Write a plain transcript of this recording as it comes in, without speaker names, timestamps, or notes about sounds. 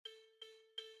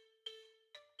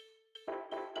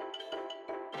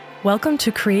Welcome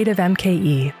to Creative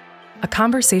MKE, a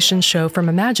conversation show from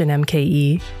Imagine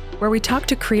MKE, where we talk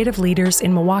to creative leaders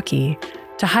in Milwaukee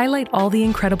to highlight all the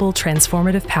incredible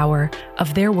transformative power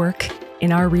of their work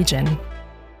in our region.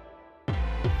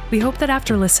 We hope that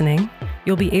after listening,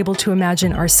 you'll be able to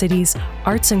imagine our city's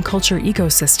arts and culture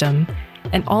ecosystem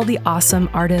and all the awesome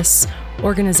artists,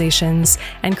 organizations,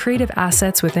 and creative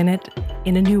assets within it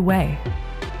in a new way.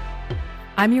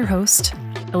 I'm your host,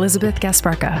 Elizabeth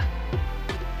Gasparka.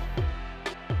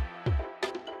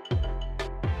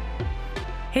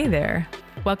 Hey there,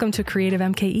 welcome to Creative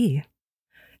MKE.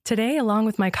 Today, along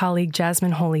with my colleague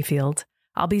Jasmine Holyfield,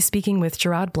 I'll be speaking with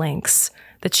Geraud Blanks,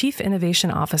 the Chief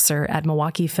Innovation Officer at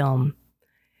Milwaukee Film.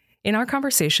 In our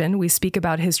conversation, we speak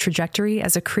about his trajectory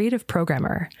as a creative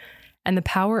programmer and the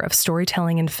power of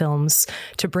storytelling in films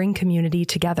to bring community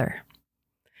together.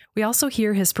 We also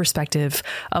hear his perspective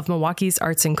of Milwaukee's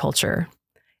arts and culture,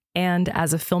 and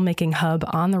as a filmmaking hub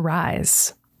on the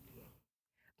rise.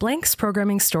 Blank's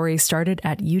programming story started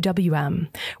at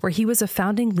UWM, where he was a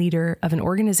founding leader of an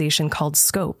organization called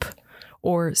SCOPE,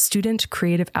 or Student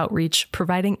Creative Outreach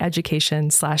Providing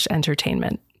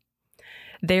Education/Entertainment.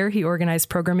 There, he organized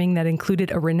programming that included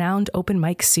a renowned open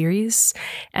mic series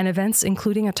and events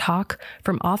including a talk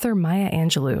from author Maya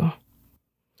Angelou.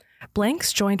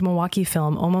 Blanks joined Milwaukee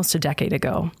Film almost a decade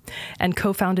ago and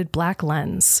co-founded Black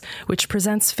Lens, which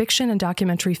presents fiction and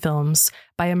documentary films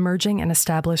by emerging and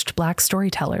established Black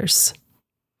storytellers.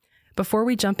 Before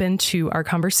we jump into our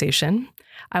conversation,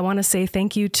 I want to say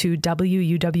thank you to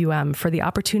WUWM for the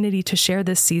opportunity to share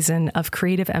this season of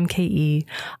Creative MKE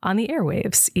on the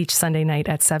airwaves each Sunday night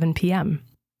at 7 p.m.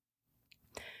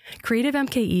 Creative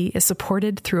MKE is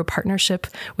supported through a partnership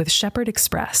with Shepherd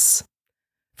Express.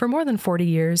 For more than 40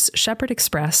 years, Shepherd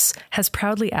Express has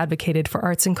proudly advocated for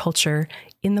arts and culture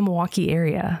in the Milwaukee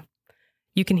area.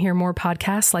 You can hear more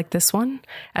podcasts like this one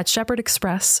at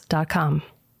shepherdexpress.com.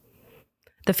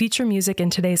 The feature music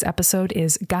in today's episode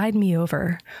is Guide Me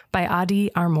Over by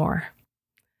Adi Armour.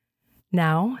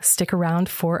 Now, stick around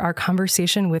for our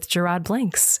conversation with Geraud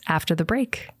Blanks after the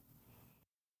break.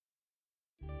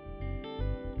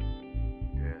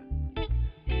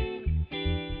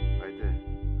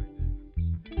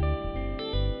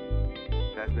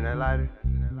 Pass me that lighter.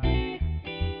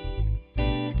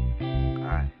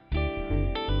 Alright.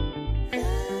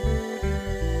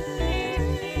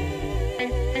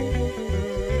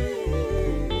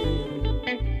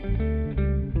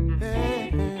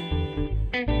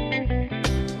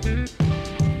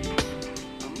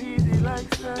 I'm easy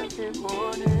like Sunday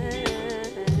morning,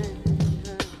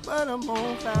 but I'm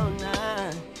on cloud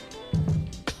nine.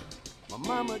 My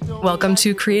mama don't. Welcome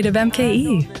to Creative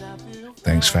MKE.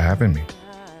 Thanks for having me.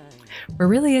 We're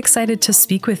really excited to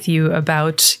speak with you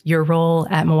about your role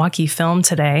at Milwaukee Film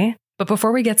today. But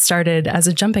before we get started, as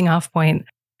a jumping off point,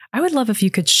 I would love if you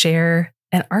could share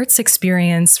an arts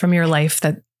experience from your life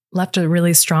that left a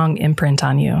really strong imprint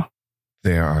on you.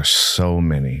 There are so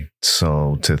many.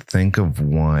 So to think of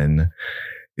one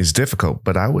is difficult,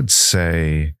 but I would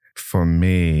say for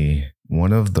me,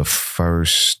 one of the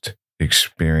first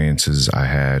experiences I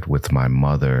had with my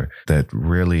mother that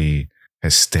really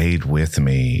has stayed with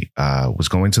me was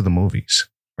going to the movies,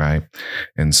 right?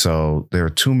 And so there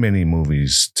are too many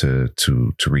movies to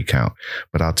recount.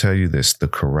 But I'll tell you this, The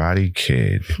Karate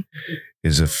Kid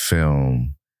is a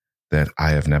film that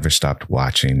I have never stopped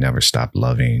watching, never stopped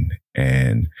loving.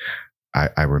 And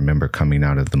I remember coming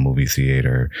out of the movie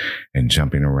theater and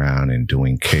jumping around and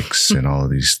doing kicks and all of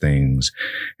these things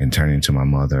and turning to my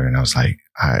mother. And I was like,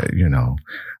 I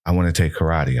want to take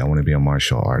karate. I want to be a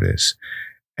martial artist.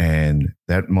 And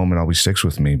that moment always sticks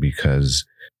with me because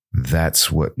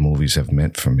that's what movies have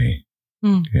meant for me.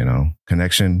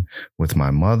 Connection with my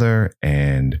mother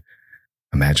and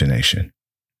imagination.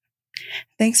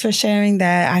 Thanks for sharing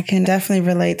that. I can definitely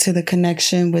relate to the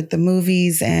connection with the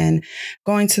movies and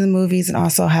going to the movies and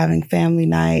also having family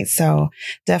night. So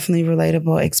definitely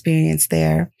relatable experience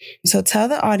there. So tell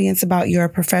the audience about your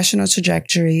professional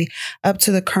trajectory up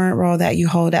to the current role that you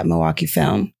hold at Milwaukee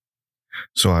Film.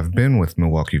 So I've been with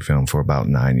Milwaukee Film for about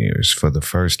 9 years. For the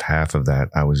first half of that,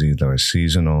 I was either a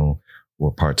seasonal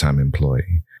or part-time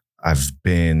employee. I've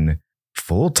been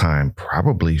full-time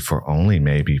probably for only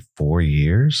maybe 4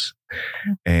 years.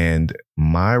 And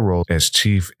my role as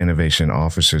Chief Innovation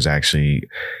Officer is actually,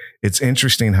 it's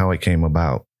interesting how it came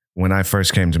about. When I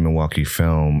first came to Milwaukee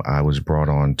Film, I was brought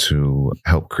on to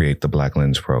help create the Black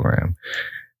Lens program.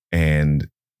 And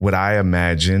what I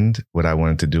imagined, what I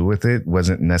wanted to do with it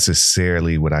wasn't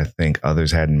necessarily what I think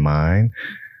others had in mind.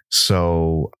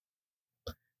 So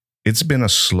it's been a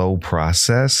slow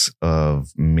process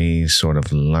of me sort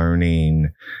of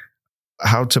learning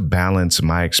how to balance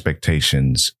my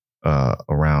expectations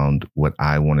around what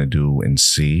I want to do and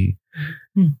see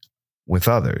with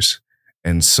others.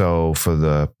 And so for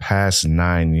the past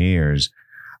 9 years,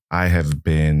 I have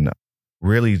been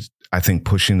really, I think,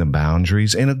 pushing the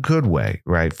boundaries in a good way,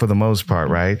 right? For the most part,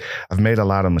 right? I've made a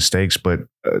lot of mistakes, but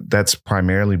that's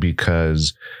primarily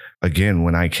because, again,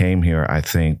 when I came here, I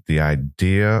think the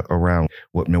idea around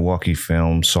what Milwaukee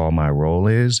Film saw my role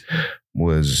is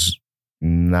was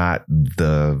not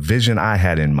the vision I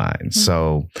had in mind.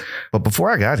 So, but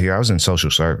before I got here, I was in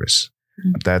social service.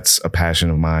 That's a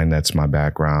passion of mine. That's my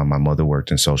background. My mother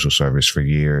worked in social service for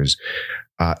years.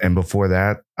 And before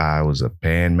that, I was a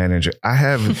band manager. I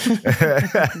have,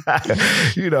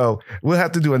 we'll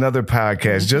have to do another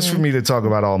podcast just for me to talk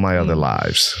about all my other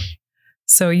lives.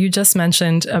 So you just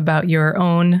mentioned about your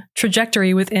own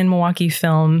trajectory within Milwaukee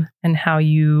Film and how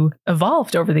you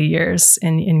evolved over the years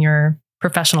in your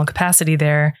professional capacity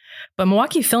there. But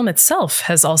Milwaukee Film itself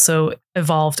has also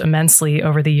evolved immensely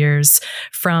over the years,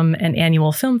 from an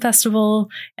annual film festival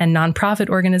and nonprofit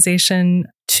organization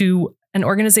to an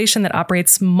organization that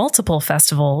operates multiple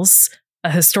festivals, a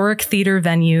historic theater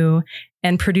venue,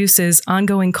 and produces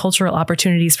ongoing cultural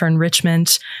opportunities for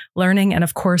enrichment, learning, and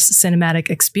of course,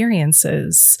 cinematic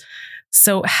experiences.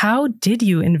 So how did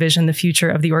you envision the future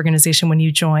of the organization when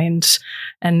you joined?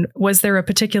 And was there a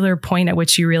particular point at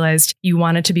which you realized you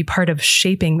wanted to be part of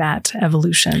shaping that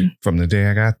evolution? From the day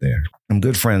I got there. I'm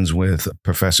good friends with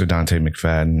Professor Dante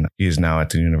McFadden. He is now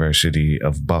at the University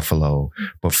of Buffalo,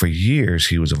 but for years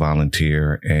he was a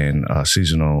volunteer and a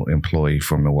seasonal employee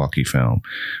for Milwaukee Film.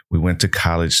 We went to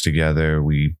college together.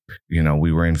 We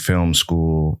were in film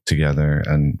school together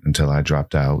until I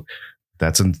dropped out.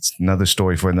 That's another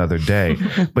story for another day.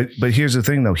 But here's the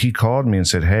thing, though. He called me and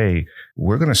said, hey,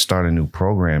 we're going to start a new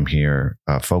program here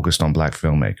focused on Black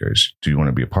filmmakers. Do you want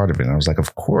to be a part of it? And I was like,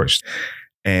 of course.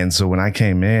 And so when I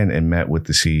came in and met with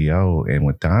the CEO and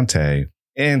with Dante,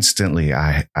 instantly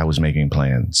I was making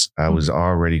plans. I was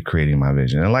already creating my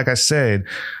vision. And like I said,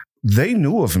 they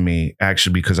knew of me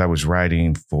actually because I was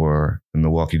writing for the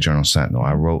Milwaukee Journal-Sentinel.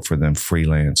 I wrote for them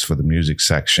freelance for the music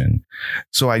section.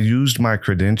 So I used my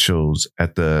credentials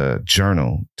at the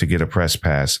Journal to get a press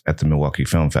pass at the Milwaukee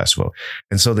Film Festival.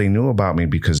 And so they knew about me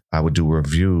because I would do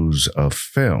reviews of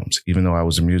films, even though I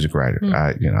was a music writer.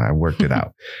 I worked it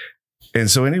out. And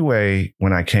so anyway,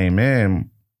 when I came in,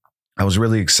 I was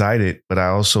really excited, but I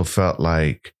also felt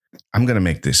like I'm going to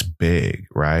make this big,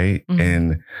 right?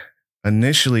 And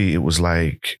initially, it was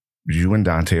like, you and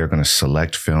Dante are going to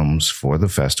select films for the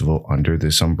festival under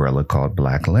this umbrella called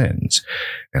Black Lens.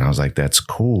 And I was like, that's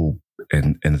cool.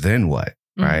 And then what?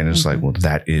 Right. And it's like, well,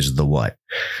 that is the what.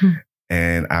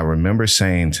 And I remember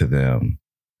saying to them,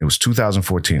 it was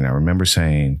 2014. I remember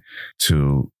saying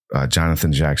to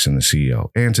Jonathan Jackson, the CEO,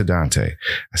 and to Dante,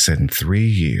 I said, in 3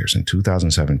 years, in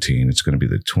 2017, it's going to be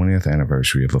the 20th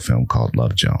anniversary of a film called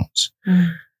Love Jones.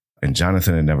 And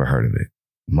Jonathan had never heard of it.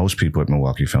 Most people at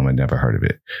Milwaukee Film had never heard of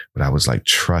it. But I was like,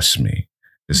 trust me,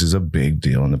 this is a big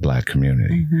deal in the Black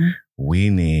community. We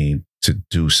need to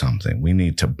do something. We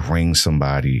need to bring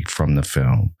somebody from the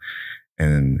film.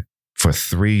 And for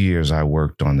 3 years, I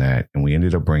worked on that. And we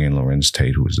ended up bringing Lorenz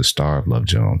Tate, who was the star of Love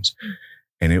Jones.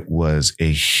 And it was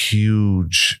a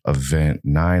huge event.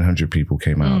 900 people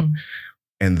came out.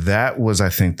 And that was, I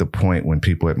think, the point when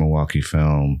people at Milwaukee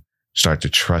Film start to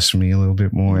trust me a little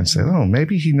bit more and say, oh,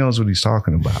 maybe he knows what he's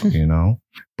talking about,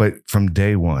 But from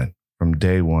day one,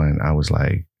 I was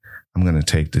like, I'm going to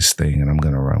take this thing and I'm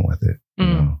going to run with it.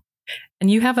 And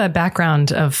you have a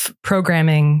background of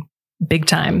programming big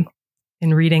time.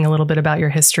 In reading a little bit about your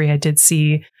history, I did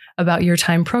see about your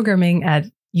time programming at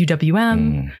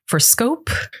UWM for Scope.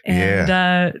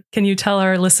 And can you tell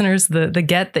our listeners the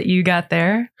get that you got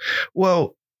there?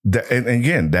 Well, and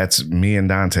again, that's me and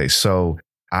Dante. So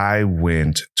I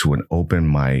went to an open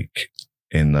mic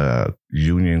in the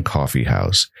Union Coffee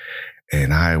House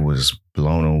and I was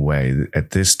blown away.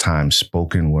 At this time,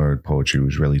 spoken word poetry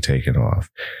was really taking off.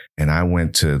 And I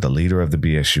went to the leader of the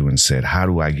BSU and said, how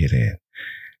do I get in?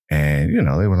 And,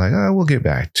 they were like, oh, we'll get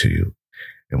back to you.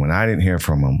 And when I didn't hear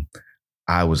from them,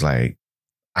 I was like,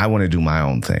 I want to do my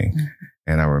own thing.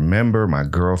 And I remember my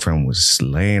girlfriend was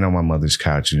laying on my mother's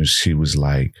couch and she was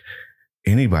like,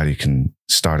 anybody can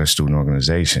start a student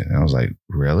organization. And I was like,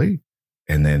 really?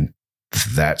 And then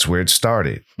that's where it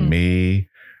started. Me,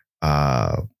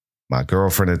 my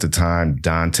girlfriend at the time,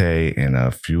 Dante, and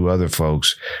a few other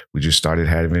folks, we just started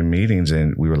having meetings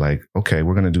and we were like, okay,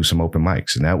 we're going to do some open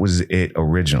mics. And that was it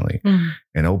originally.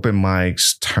 And open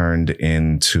mics turned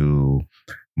into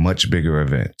much bigger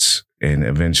events. And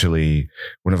eventually,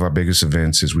 one of our biggest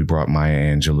events is we brought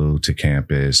Maya Angelou to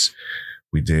campus.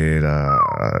 We did,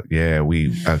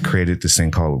 we created this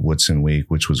thing called Woodson Week,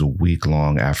 which was a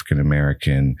week-long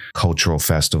African-American cultural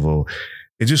festival.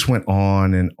 It just went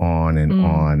on and on and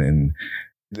on. And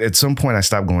at some point, I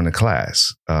stopped going to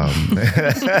class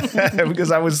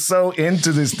because I was so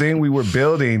into this thing we were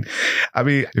building. I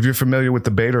mean, if you're familiar with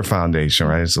the Bader Foundation,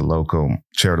 right? It's a local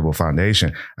charitable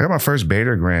foundation. I got my first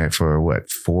Bader grant for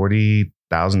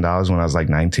 $40,000 when I was like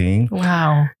 19.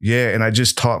 Wow. Yeah. And I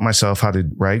just taught myself how to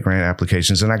write grant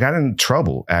applications, and I got in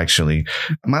trouble, actually.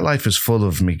 My life is full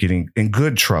of me getting in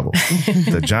good trouble,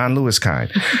 the John Lewis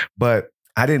kind. But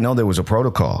I didn't know there was a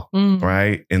protocol,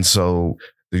 right? And so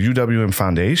the UWM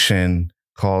Foundation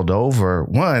called over.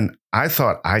 One, I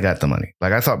thought I got the money.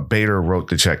 Like, I thought Bader wrote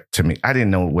the check to me. I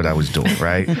didn't know what I was doing,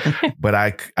 right? But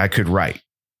I could write.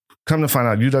 Come to find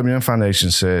out, UWM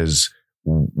Foundation says,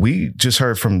 we just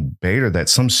heard from Bader that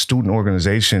some student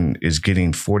organization is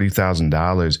getting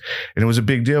 $40,000. And it was a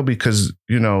big deal because,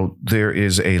 there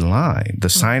is a line. The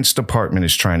science department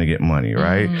is trying to get money,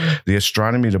 right? The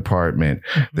astronomy department,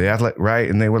 the athletic, right?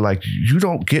 And they were like, you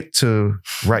don't get to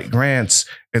write grants.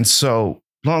 And so,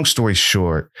 long story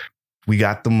short, we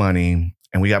got the money,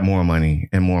 and we got more money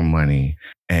and more money.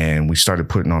 And we started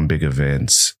putting on big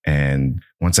events. And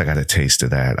once I got a taste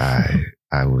of that,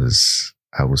 I was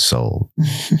sold.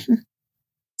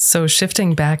 So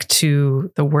shifting back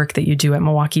to the work that you do at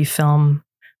Milwaukee Film,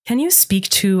 can you speak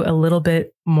to a little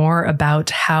bit more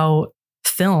about how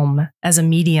film as a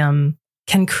medium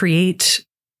can create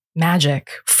magic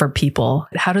for people?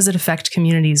 How does it affect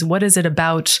communities? What is it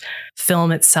about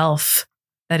film itself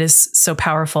that is so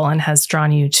powerful and has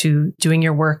drawn you to doing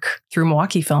your work through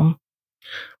Milwaukee Film?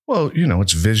 Well,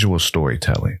 it's visual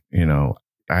storytelling.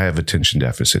 I have attention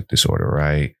deficit disorder,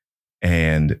 right?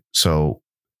 And so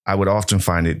I would often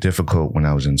find it difficult when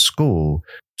I was in school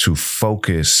to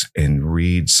focus and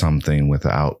read something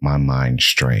without my mind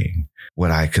straying.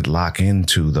 What I could lock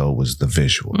into, though, was the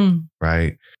visual,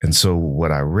 right? And so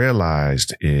what I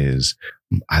realized is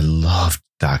I loved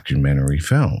documentary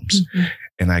films.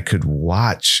 And I could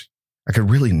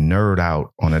really nerd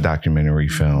out on a documentary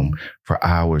film for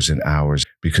hours and hours,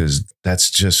 because that's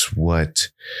just what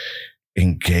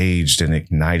engaged and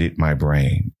ignited my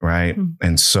brain, right?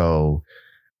 And so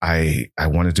I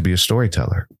wanted to be a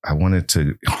storyteller. I wanted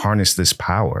to harness this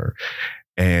power.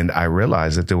 And I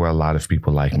realized that there were a lot of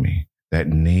people like me that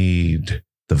need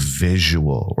the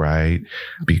visual, right?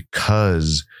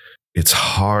 Because it's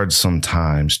hard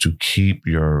sometimes to keep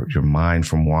your mind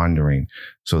from wandering,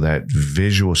 so that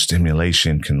visual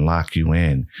stimulation can lock you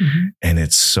in. And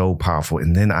it's so powerful.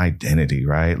 And then identity,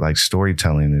 right? Like,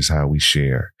 storytelling is how we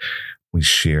share. We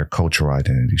share cultural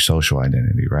identity, social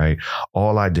identity, right?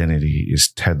 All identity is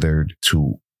tethered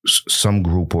to some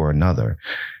group or another.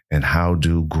 And how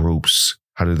do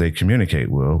they communicate?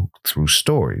 Well, through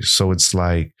stories. So it's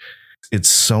like, it's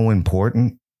so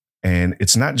important. And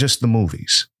it's not just the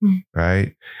movies,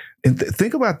 right? And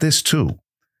think about this too.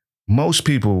 Most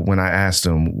people, when I ask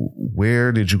them,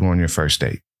 where did you go on your first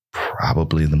date?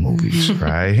 Probably the movies,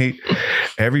 right?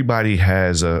 Everybody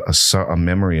has a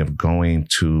memory of going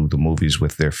to the movies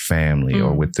with their family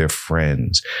or with their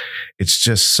friends. It's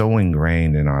just so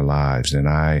ingrained in our lives. And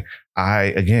I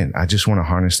just want to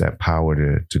harness that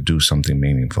power to do something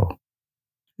meaningful.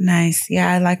 Nice.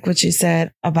 Yeah, I like what you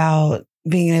said about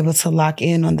being able to lock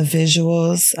in on the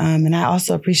visuals. And I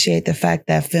also appreciate the fact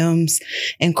that films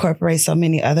incorporate so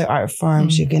many other art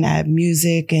forms. You can add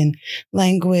music and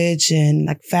language and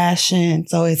like fashion.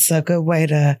 So it's a good way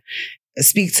to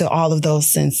speak to all of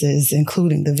those senses,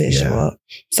 including the visual.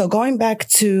 Yeah. So going back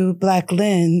to Black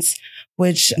Lens,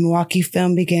 which Milwaukee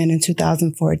Film began in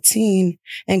 2014,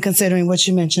 and considering what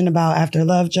you mentioned about After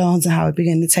Love Jones and how it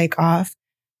began to take off,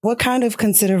 what kind of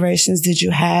considerations did you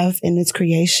have in its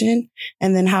creation?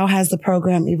 And then how has the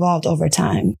program evolved over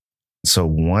time? So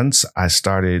once I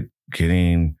started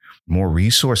getting more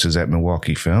resources at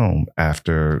Milwaukee Film,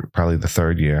 after probably the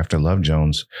third year after Love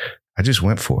Jones, I just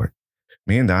went for it.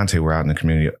 Me and Dante were out in the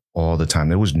community all the time.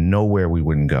 There was nowhere we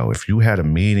wouldn't go. If you had a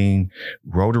meeting,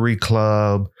 Rotary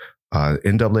Club,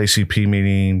 NAACP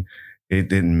meeting, it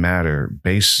didn't matter.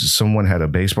 Someone had a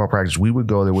baseball practice. We would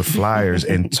go there with flyers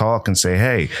and talk and say,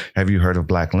 hey, have you heard of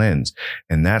Black Lens?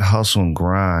 And that hustle and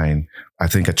grind, I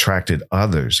think, attracted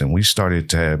others. And we started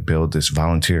to build this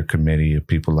volunteer committee of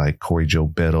people like Corey Joe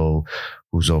Biddle,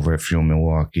 who's over at Film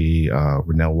Milwaukee,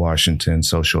 Rennell Washington,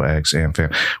 Social X, and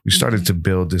Fam. We started to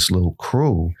build this little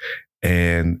crew.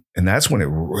 And that's when it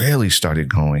really started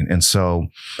going. And so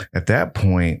at that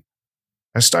point,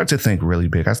 I started to think really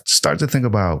big. I started to think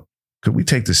about, could we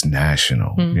take this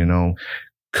national?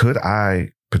 Could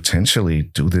I potentially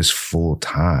do this full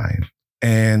time?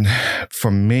 And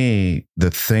for me,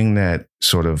 the thing that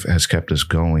sort of has kept us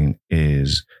going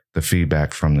is the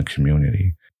feedback from the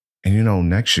community. And,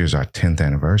 next year's our 10th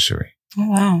anniversary. Oh,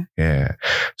 wow. Yeah.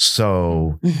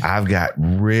 So I've got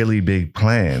really big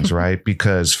plans, right?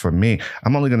 Because for me,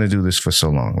 I'm only going to do this for so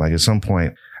long. Like at some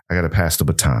point, I got to pass the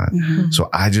baton. Mm-hmm. So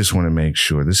I just want to make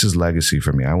sure this is legacy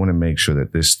for me. I want to make sure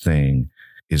that this thing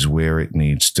is where it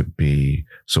needs to be.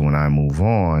 So when I move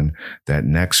on, that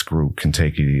next group can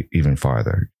take it even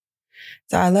farther.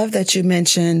 So I love that you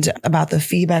mentioned about the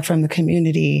feedback from the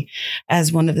community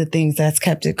as one of the things that's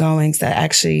kept it going. So that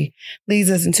actually leads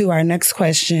us into our next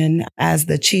question. As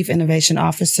the Chief Innovation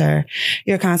Officer,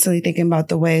 you're constantly thinking about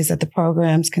the ways that the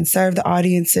programs can serve the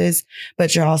audiences,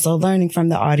 but you're also learning from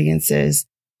the audiences.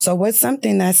 So what's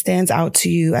something that stands out to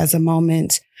you as a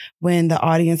moment when the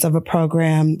audience of a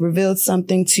program revealed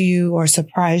something to you or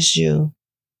surprised you?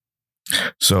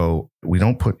 So we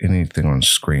don't put anything on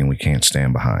screen we can't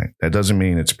stand behind. That doesn't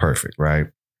mean it's perfect, right?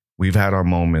 We've had our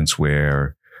moments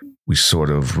where we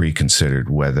sort of reconsidered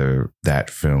whether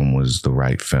that film was the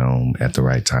right film at the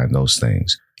right time, those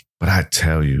things. But I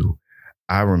tell you,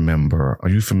 I remember, are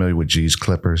you familiar with G's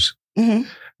Clippers? Mm-hmm.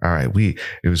 All right.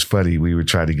 It was funny. We were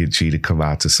trying to get G to come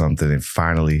out to something. And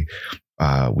finally,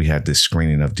 we had this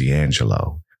screening of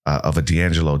D'Angelo, of a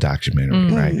D'Angelo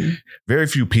documentary, right? Very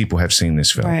few people have seen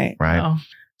this film, right? Wow.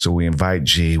 So we invite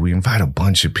G, we invite a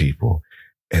bunch of people.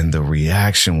 And the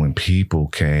reaction when people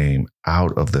came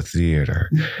out of the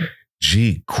theater,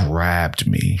 G grabbed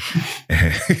me.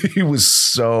 And he was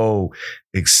so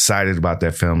excited about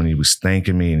that film. And he was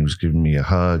thanking me and he was giving me a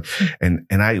hug. And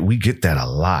we get that a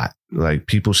lot. Like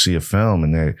people see a film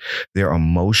and they're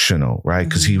emotional, right?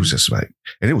 Because he was just like,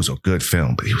 and it was a good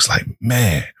film, but he was like,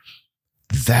 man,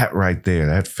 that right there,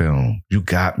 that film, you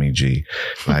got me, G.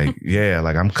 Like, yeah,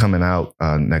 like I'm coming out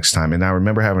next time. And I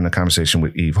remember having a conversation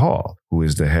with Eve Hall, who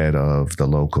is the head of the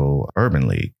local Urban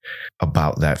League,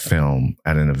 about that film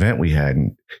at an event we had.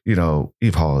 And,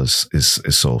 Eve Hall is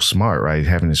so smart, right?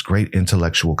 Having this great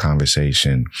intellectual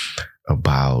conversation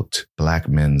about Black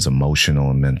men's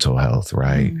emotional and mental health,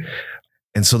 right?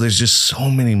 And so there's just so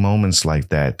many moments like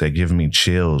that give me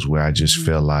chills where I just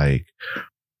feel like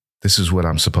this is what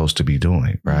I'm supposed to be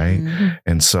doing, right?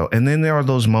 And then there are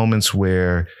those moments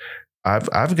where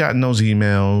I've gotten those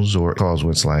emails or calls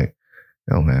where it's like,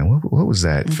 oh man, what was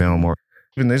that film? Or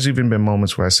even there's even been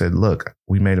moments where I said, look,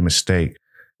 we made a mistake.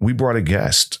 We brought a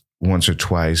guest once or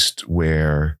twice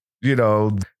where they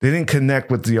didn't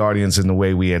connect with the audience in the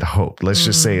way we had hoped. Let's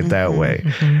just say it that way.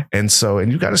 And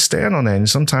you got to stand on that. And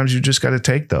sometimes you just got to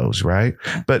take those, right?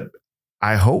 But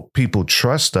I hope people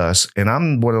trust us. And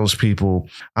I'm one of those people,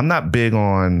 I'm not big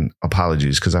on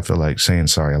apologies because I feel like saying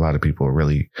sorry, a lot of people are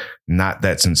really not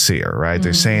that sincere, right?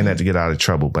 They're saying that to get out of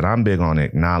trouble, but I'm big on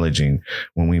acknowledging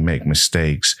when we make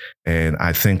mistakes. And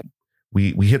I think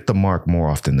we hit the mark more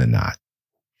often than not.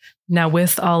 Now,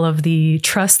 with all of the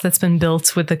trust that's been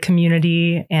built with the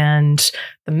community and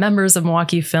the members of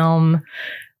Milwaukee Film,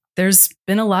 there's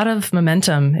been a lot of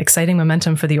momentum, exciting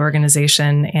momentum for the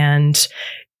organization. And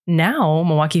now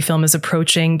Milwaukee Film is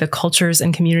approaching the Cultures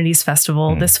and Communities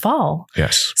Festival this fall.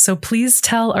 Yes. So please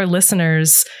tell our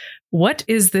listeners, what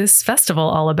is this festival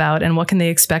all about and what can they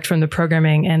expect from the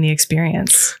programming and the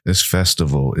experience? This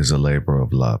festival is a labor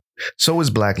of love. So is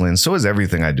Black Lens. So is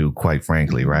everything I do, quite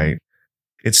frankly, right?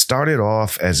 It started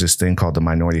off as this thing called the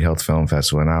Minority Health Film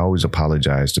Festival. And I always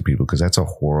apologize to people because that's a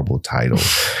horrible title.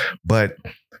 But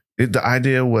the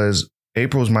idea was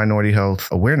April's Minority Health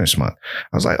Awareness Month.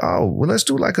 I was like, oh, well, let's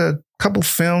do like a couple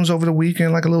films over the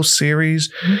weekend, like a little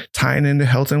series tying into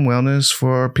health and wellness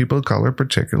for people of color,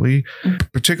 particularly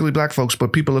Black folks,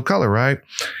 but people of color, right?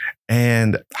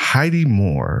 And Heidi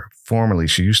Moore, formerly,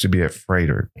 she used to be at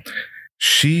Freighter.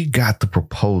 She got the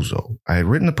proposal. I had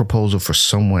written the proposal for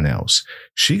someone else.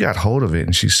 She got hold of it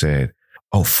and she said,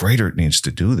 oh, Freighter needs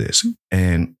to do this.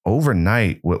 And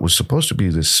overnight, what was supposed to be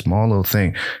this small little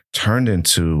thing turned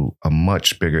into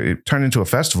it turned into a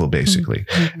festival, basically.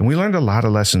 And we learned a lot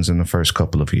of lessons in the first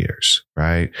couple of years,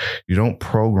 right? You don't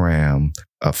program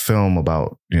a film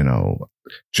about,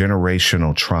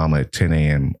 generational trauma at 10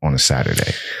 a.m. on a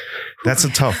Saturday. That's a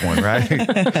tough one, right?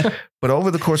 But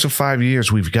over the course of 5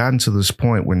 years, we've gotten to this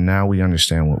point where now we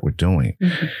understand what we're doing.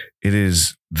 It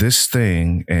is this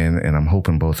thing, and I'm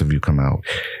hoping both of you come out.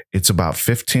 It's about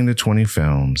 15 to 20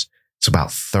 films. It's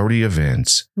about 30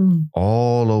 events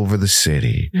all over the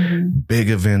city. Big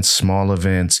events, small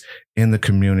events in the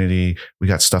community. We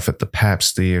got stuff at the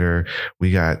Pabst Theater.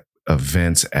 We got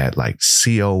events at like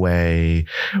COA.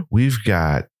 We've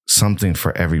got something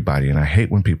for everybody. And I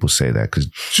hate when people say that because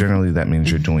generally that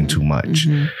means you're doing too much.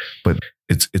 But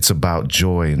it's about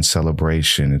joy and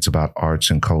celebration. It's about arts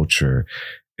and culture.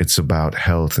 It's about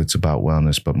health. It's about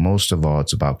wellness. But most of all,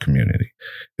 it's about community.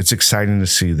 It's exciting to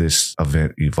see this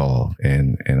event evolve.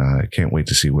 And I can't wait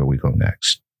to see where we go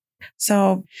next.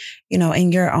 So,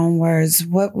 in your own words,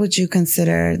 what would you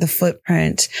consider the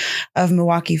footprint of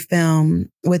Milwaukee film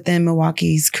within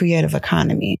Milwaukee's creative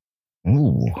economy?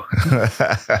 Ooh,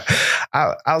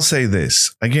 I'll say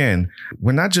this again.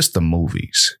 We're not just the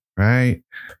movies, right?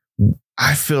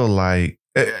 I feel like,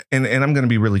 and I'm going to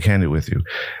be really candid with you.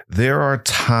 There are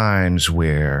times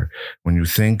where when you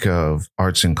think of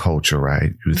arts and culture,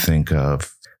 right, you think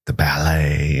of the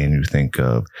ballet and you think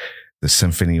of the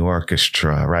symphony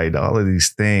orchestra, right? All of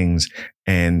these things.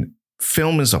 And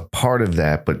film is a part of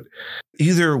that. But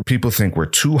either people think we're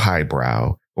too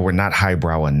highbrow or we're not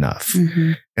highbrow enough.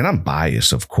 Mm-hmm. And I'm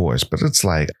biased, of course, but it's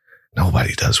like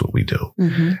nobody does what we do.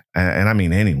 Mm-hmm. And I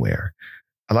mean anywhere.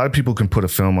 A lot of people can put a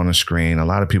film on a screen. A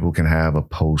lot of people can have a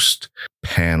post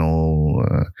panel,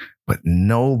 but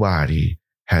nobody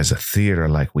has a theater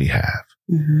like we have.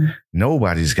 Mm-hmm.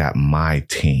 Nobody's got my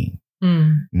team.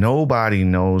 Mm. Nobody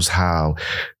knows how.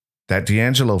 That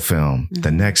D'Angelo film,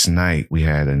 the next night we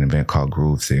had an event called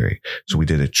Groove Theory. So we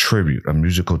did a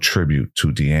musical tribute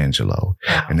to D'Angelo,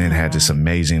 and then had this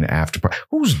amazing after party.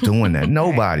 Who's doing that?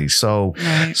 Nobody. So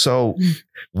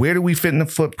where do we fit in the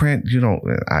footprint?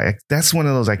 That's one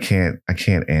of those I can't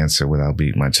answer without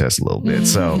beating my chest a little bit.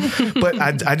 So, but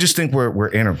I just think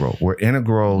we're integral. We're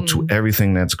integral to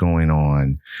everything that's going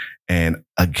on. And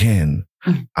again,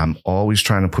 I'm always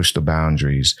trying to push the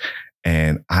boundaries.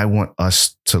 And I want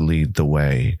us to lead the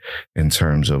way in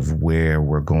terms of where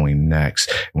we're going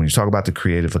next. When you talk about the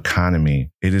creative economy,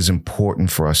 it is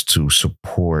important for us to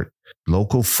support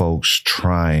local folks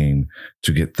trying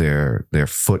to get their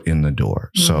foot in the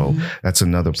door. So that's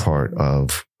another part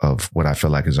of what I feel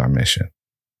like is our mission.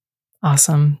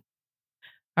 Awesome.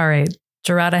 All right,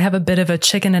 Geraud, I have a bit of a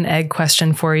chicken and egg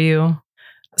question for you.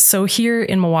 So here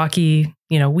in Milwaukee,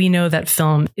 we know that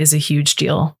film is a huge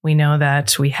deal. We know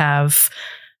that we have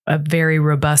a very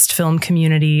robust film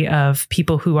community of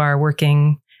people who are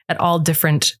working at all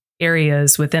different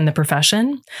areas within the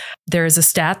profession. There is a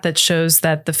stat that shows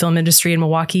that the film industry in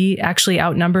Milwaukee actually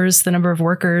outnumbers the number of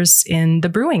workers in the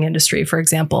brewing industry, for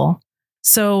example.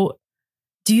 So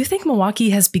do you think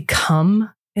Milwaukee has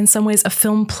become, in some ways, a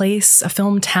film place, a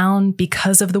film town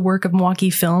because of the work of Milwaukee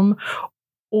Film?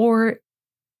 Or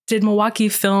did Milwaukee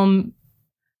Film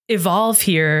evolve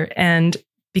here and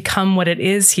become what it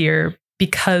is here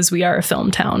because we are a film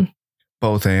town?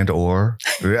 Both and or.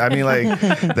 I mean,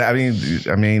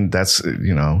 that's,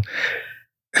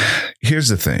 here's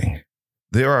the thing.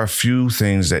 There are a few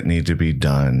things that need to be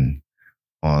done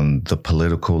on the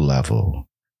political level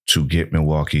to get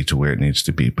Milwaukee to where it needs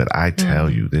to be. But I tell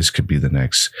you, this could be the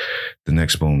next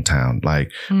boom town.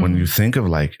 Like when you think of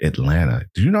like Atlanta,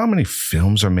 do you know how many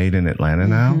films are made in Atlanta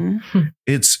now?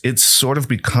 It's sort of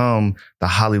become the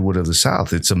Hollywood of the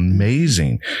South. It's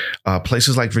amazing.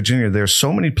 Places like Virginia, there are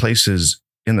so many places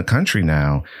in the country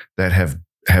now that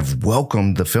have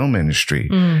welcomed the film industry.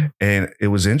 And it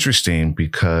was interesting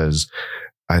because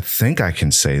I think I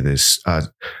can say this.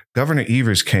 Governor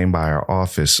Evers came by our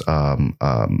office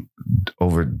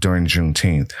over during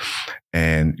Juneteenth.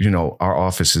 And, our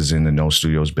office is in the No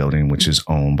Studios building, which is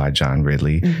owned by John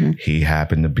Ridley. He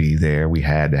happened to be there. We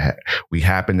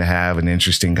happened to have an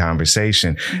interesting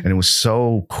conversation. And it was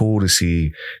so cool to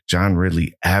see John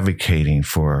Ridley advocating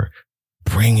for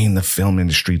bringing the film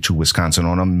industry to Wisconsin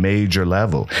on a major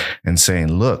level and saying,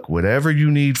 look, whatever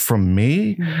you need from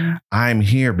me, I'm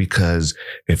here, because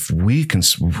if we can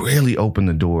really open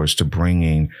the doors to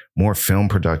bringing more film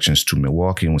productions to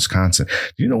Milwaukee and Wisconsin,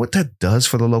 do you know what that does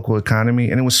for the local economy?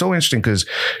 And it was so interesting because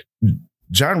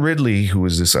John Ridley, who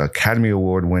is this Academy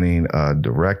Award winning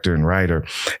director and writer,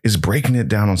 is breaking it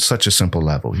down on such a simple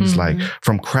level. He's like,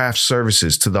 from craft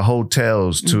services to the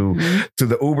hotels to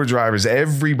the Uber drivers,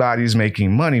 everybody's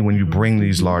making money when you bring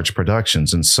these large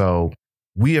productions. And so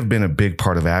we have been a big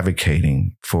part of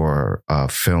advocating for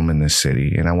film in this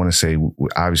city. And I want to say,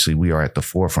 obviously, we are at the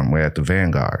forefront. We're at the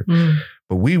vanguard.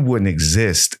 But we wouldn't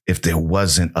exist if there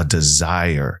wasn't a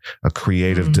desire, a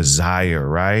creative desire,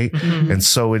 right? And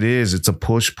so it's a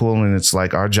push-pull, and it's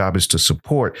like our job is to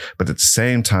support, but at the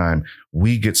same time,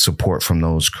 we get support from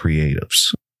those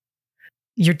creatives.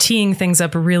 You're teeing things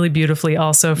up really beautifully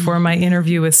also for my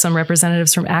interview with some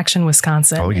representatives from Action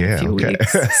Wisconsin in a few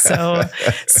weeks. So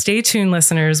stay tuned,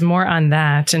 listeners, more on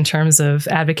that in terms of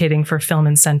advocating for film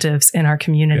incentives in our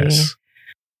community. Yes.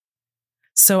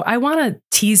 So I want to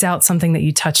tease out something that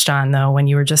you touched on, though, when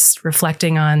you were just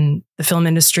reflecting on the film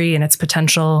industry and its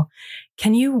potential.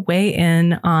 Can you weigh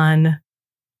in on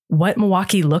what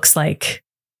Milwaukee looks like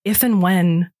if and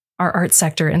when our art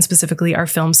sector, and specifically our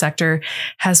film sector,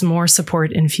 has more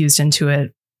support infused into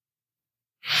it?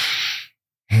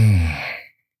 I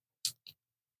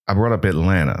brought up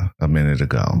Atlanta a minute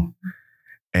ago,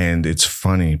 and it's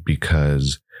funny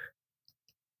because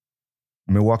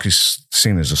Milwaukee's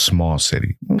seen as a small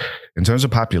city. In terms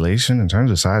of population, in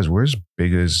terms of size, we're as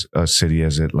big as a city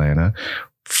as Atlanta.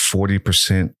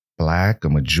 40% Black, a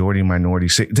majority minority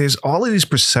city. There's all of these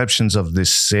perceptions of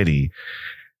this city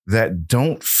that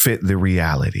don't fit the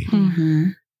reality. Mm-hmm.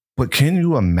 But can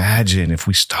you imagine if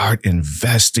we start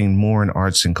investing more in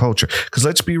arts and culture? Because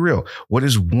let's be real, what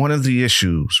is one of the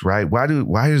issues, right? Why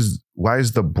is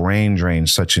the brain drain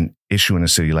such an issue in a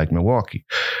city like Milwaukee?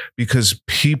 Because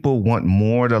people want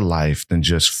more to life than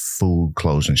just food,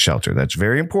 clothes, and shelter. That's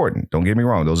very important. Don't get me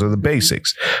wrong. Those are the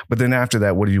basics. But then after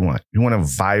that, what do you want? You want a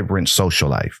vibrant social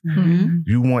life. Mm-hmm.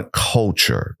 You want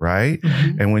culture, right?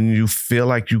 Mm-hmm. And when you feel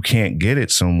like you can't get it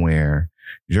somewhere,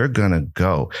 you're going to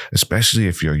go, especially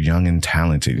if you're young and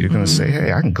talented. You're going to say,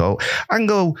 hey, I can go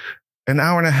an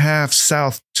hour and a half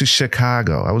south to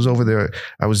Chicago. I was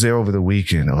there over the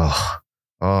weekend.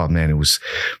 Oh man,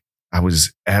 I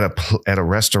was at a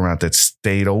restaurant that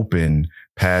stayed open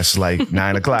past like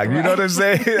 9 o'clock. You know what I'm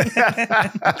saying?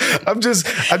 I'm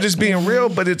just being real,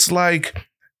 but it's like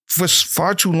for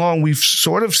far too long, we've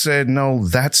sort of said, no,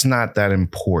 that's not that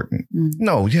important.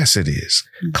 No, yes, it is.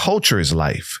 Culture is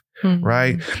life. Mm-hmm.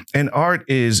 Right. And art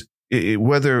is,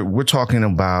 whether we're talking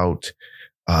about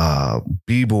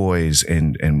B-boys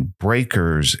and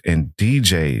breakers and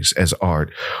DJs as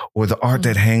art, or the art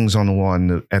that hangs on the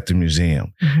wall at the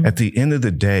museum. Mm-hmm. At the end of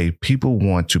the day, people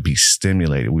want to be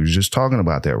stimulated. We were just talking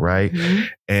about that, right? Mm-hmm.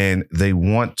 And they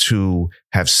want to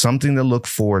have something to look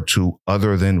forward to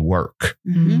other than work,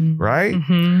 right?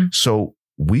 Mm-hmm. So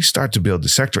we start to build the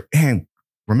sector. And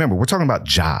remember, we're talking about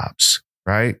jobs,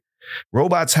 right?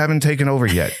 Robots haven't taken over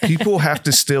yet. People have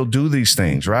to still do these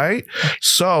things, right?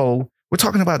 So we're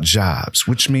talking about jobs,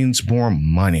 which means more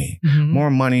money. Mm-hmm. More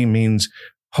money means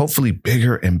hopefully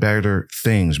bigger and better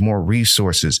things, more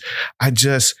resources.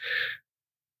 It's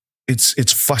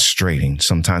frustrating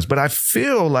sometimes, but I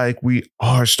feel like we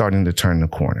are starting to turn the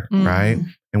corner, right?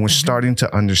 And we're starting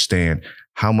to understand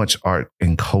how much art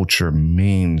and culture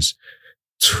means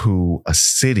to a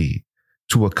city,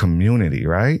 to a community,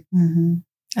 right? Mm-hmm.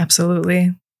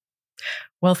 Absolutely.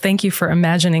 Well, thank you for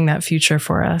imagining that future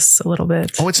for us a little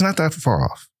bit. Oh, it's not that far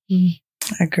off.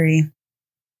 Agree.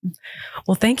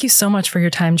 Well, thank you so much for your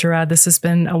time, Geraud. This has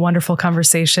been a wonderful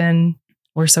conversation.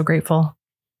 We're so grateful.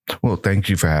 Well, thank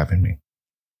you for having me.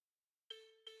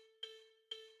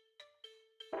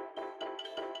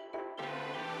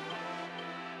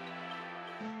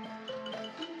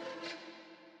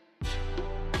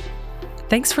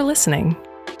 Thanks for listening.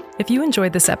 If you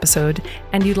enjoyed this episode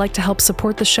and you'd like to help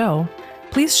support the show,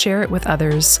 please share it with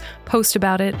others, post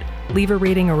about it, leave a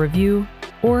rating or review,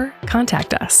 or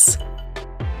contact us.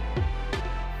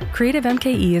 Creative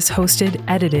MKE is hosted,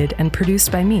 edited, and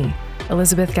produced by me,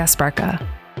 Elizabeth Gasparka.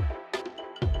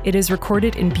 It is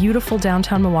recorded in beautiful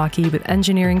downtown Milwaukee with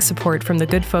engineering support from the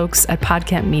good folks at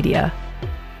Podcamp Media.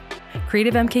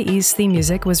 Creative MKE's theme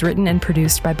music was written and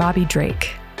produced by Bobby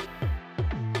Drake.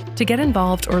 To get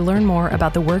involved or learn more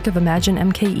about the work of Imagine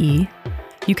MKE,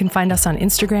 you can find us on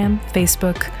Instagram,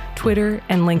 Facebook, Twitter,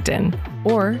 and LinkedIn,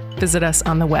 or visit us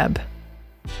on the web.